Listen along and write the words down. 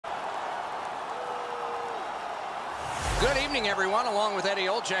Good evening, everyone. Along with Eddie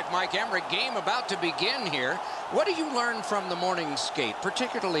Olczyk, Mike Emrick. Game about to begin here. What do you learn from the morning skate,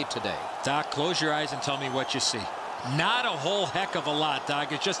 particularly today? Doc, close your eyes and tell me what you see. Not a whole heck of a lot,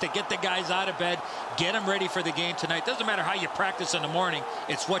 Doc. It's just to get the guys out of bed, get them ready for the game tonight. Doesn't matter how you practice in the morning.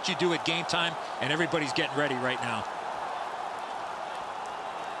 It's what you do at game time, and everybody's getting ready right now.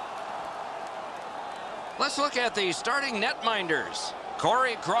 Let's look at the starting netminders.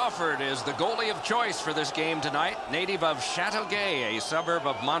 Corey Crawford is the goalie of choice for this game tonight. Native of Châteauguay, a suburb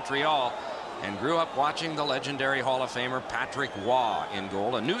of Montreal, and grew up watching the legendary Hall of Famer Patrick Waugh in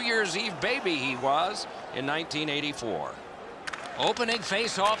goal. A New Year's Eve baby he was in 1984. Opening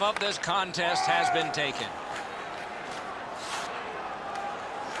face-off of this contest has been taken.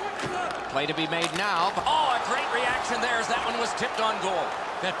 Play to be made now. Oh, a great reaction there as that one was tipped on goal.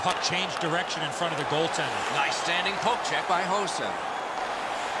 That puck changed direction in front of the goaltender. Nice standing poke check by Hossa.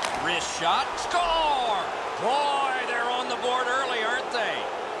 Wrist shot. Score!